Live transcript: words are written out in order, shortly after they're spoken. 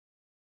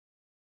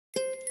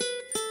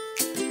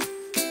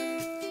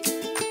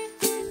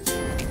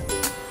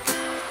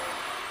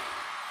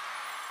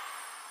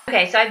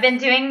Okay, so I've been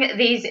doing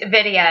these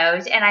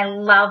videos and I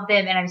love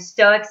them and I'm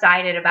so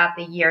excited about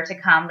the year to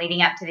come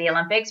leading up to the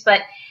Olympics.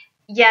 But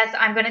yes,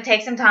 I'm going to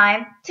take some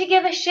time to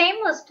give a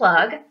shameless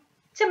plug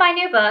to my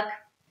new book.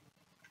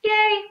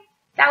 Yay!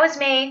 That was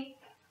me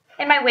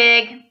in my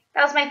wig.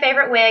 That was my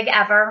favorite wig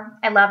ever.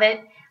 I love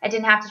it. I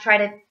didn't have to try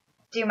to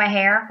do my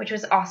hair, which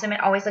was awesome.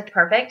 It always looked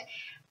perfect,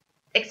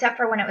 except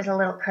for when it was a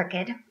little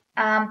crooked.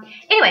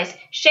 Anyways,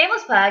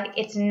 shameless plug,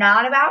 it's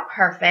not about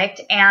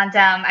perfect, and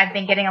I've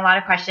been getting a lot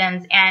of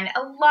questions and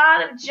a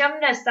lot of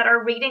gymnasts that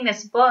are reading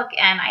this book,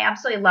 and I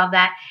absolutely love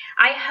that.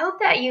 I hope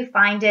that you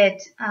find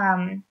it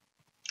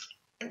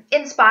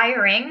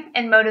inspiring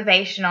and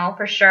motivational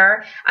for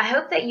sure. I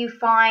hope that you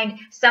find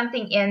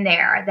something in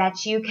there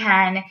that you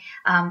can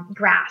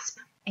grasp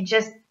and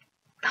just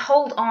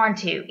hold on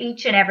to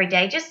each and every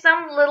day, just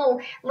some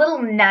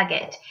little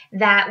nugget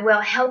that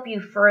will help you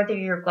further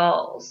your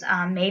goals,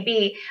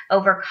 maybe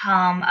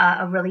overcome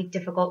a really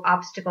difficult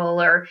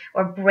obstacle or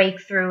break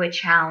through a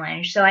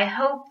challenge. So I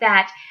hope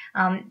that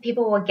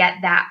people will get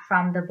that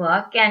from the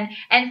book.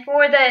 And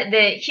for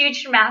the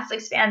huge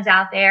gymnastics fans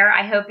out there,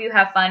 I hope you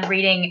have fun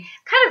reading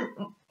kind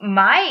of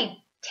my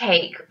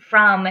take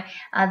from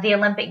the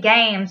Olympic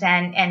Games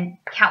and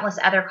countless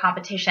other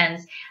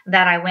competitions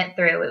that I went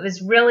through. It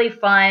was really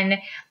fun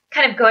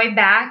kind of going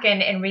back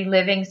and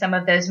reliving some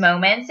of those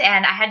moments.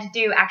 And I had to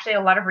do actually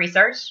a lot of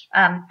research.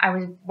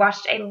 I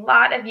watched a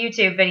lot of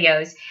YouTube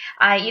videos.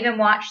 I even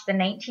watched the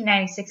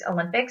 1996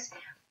 Olympics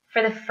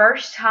for the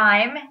first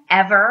time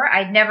ever.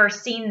 I'd never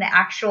seen the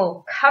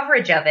actual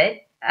coverage of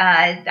it.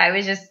 I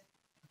was just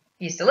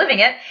used to living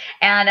it,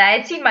 and I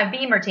had seen my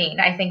beam routine,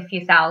 I think, a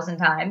few thousand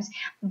times.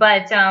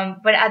 But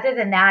other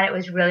than that, it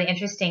was really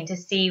interesting to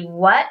see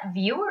what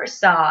viewers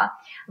saw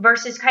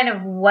versus kind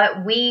of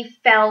what we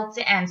felt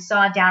and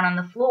saw down on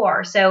the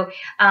floor. So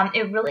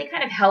it really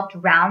kind of helped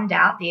round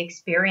out the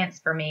experience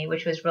for me,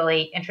 which was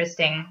really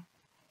interesting.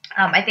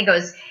 I think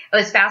it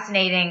was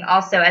fascinating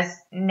also as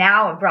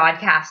now a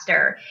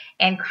broadcaster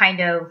and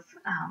kind of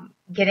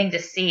getting to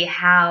see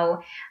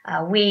how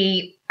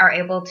we are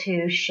able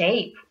to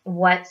shape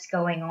what's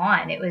going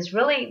on. It was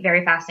really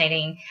very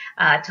fascinating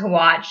to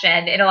watch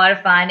and a lot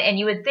of fun. And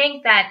you would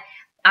think that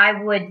I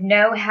would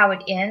know how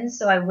it ends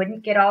so I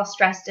wouldn't get all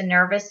stressed and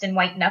nervous and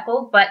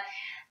white-knuckled. But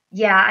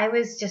yeah, I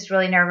was just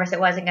really nervous it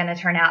wasn't going to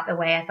turn out the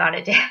way I thought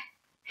it did.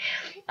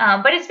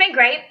 But it's been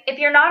great. If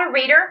you're not a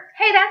reader,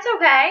 hey, that's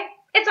okay.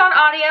 It's on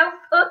audio.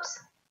 Oops.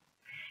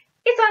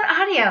 It's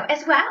on audio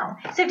as well.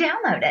 So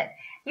download it.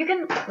 You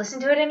can listen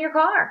to it in your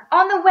car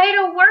on the way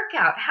to a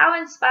workout. How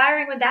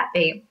inspiring would that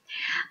be?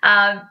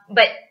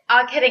 But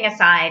all kidding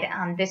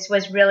aside, this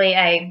was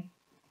really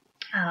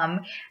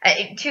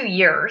 2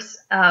 years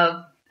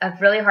of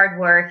really hard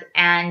work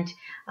and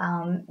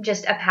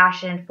just a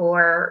passion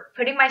for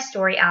putting my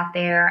story out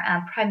there,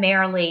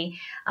 primarily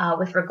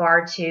with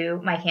regard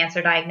to my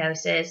cancer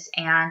diagnosis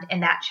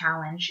and that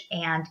challenge,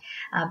 and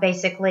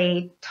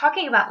basically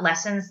talking about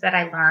lessons that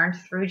I learned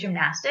through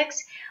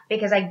gymnastics,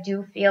 because I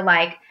do feel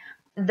like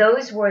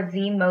those were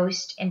the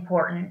most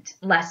important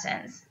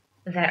lessons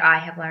that I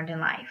have learned in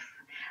life.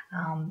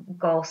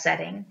 Goal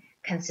setting,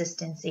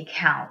 consistency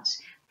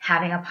counts,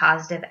 having a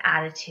positive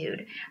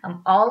attitude,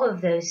 all of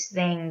those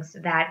things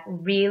that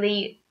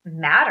really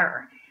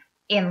matter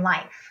in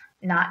life,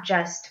 not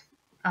just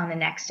on the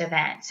next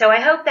event. So I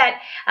hope that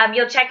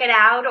you'll check it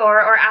out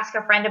or ask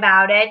a friend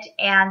about it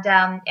and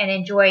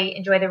enjoy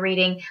the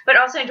reading, but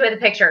also enjoy the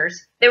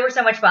pictures. They were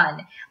so much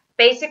fun.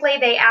 Basically,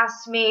 they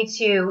asked me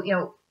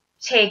to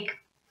take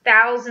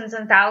thousands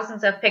and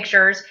thousands of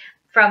pictures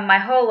from my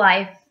whole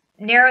life,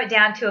 narrow it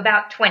down to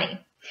about 20,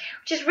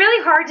 which is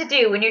really hard to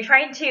do when you're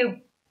trying to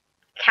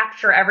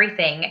capture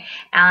everything.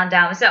 And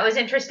so it was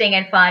interesting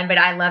and fun, but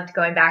I loved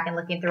going back and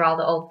looking through all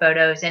the old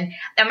photos. And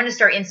I'm going to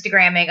start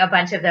Instagramming a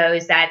bunch of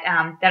those that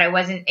I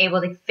wasn't able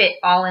to fit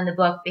all in the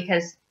book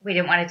because we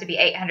didn't want it to be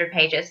 800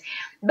 pages.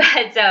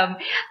 But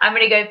I'm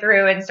going to go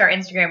through and start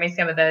Instagramming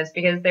some of those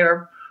because they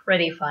were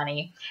pretty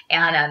funny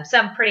and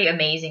some pretty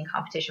amazing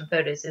competition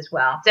photos as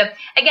well. So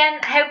again,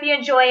 I hope you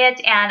enjoy it,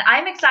 and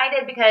I'm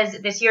excited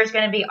because this year is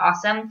going to be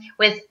awesome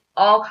with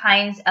all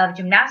kinds of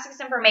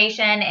gymnastics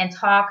information and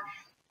talk.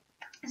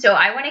 So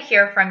I want to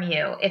hear from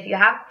you if you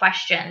have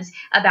questions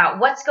about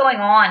what's going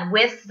on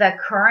with the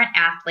current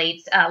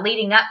athletes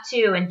leading up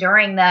to and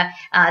during the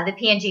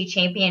PNG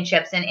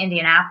Championships in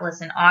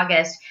Indianapolis in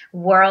August,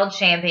 World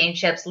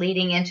Championships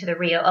leading into the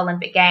Rio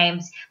Olympic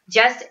Games.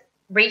 Just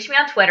reach me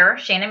on Twitter,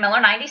 Shannon Miller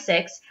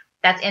 96.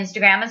 That's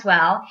Instagram as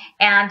well.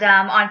 And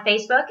on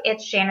Facebook,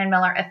 it's Shannon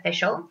Miller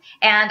Official.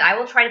 And I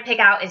will try to pick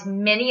out as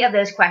many of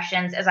those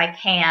questions as I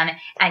can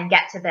and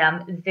get to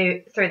them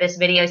through this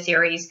video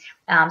series.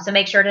 So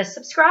make sure to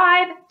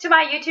subscribe to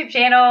my YouTube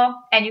channel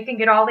and you can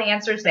get all the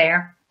answers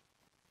there.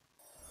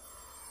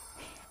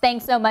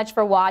 Thanks so much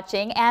for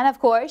watching, and of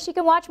course you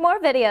can watch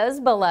more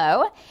videos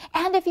below.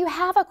 And if you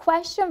have a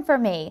question for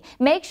me,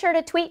 make sure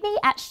to tweet me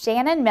at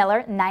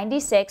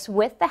ShannonMiller96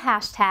 with the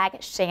hashtag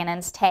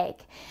Shannon's Take.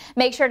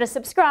 Make sure to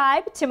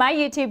subscribe to my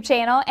YouTube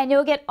channel and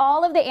you'll get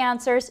all of the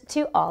answers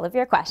to all of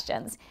your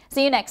questions.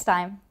 See you next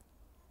time.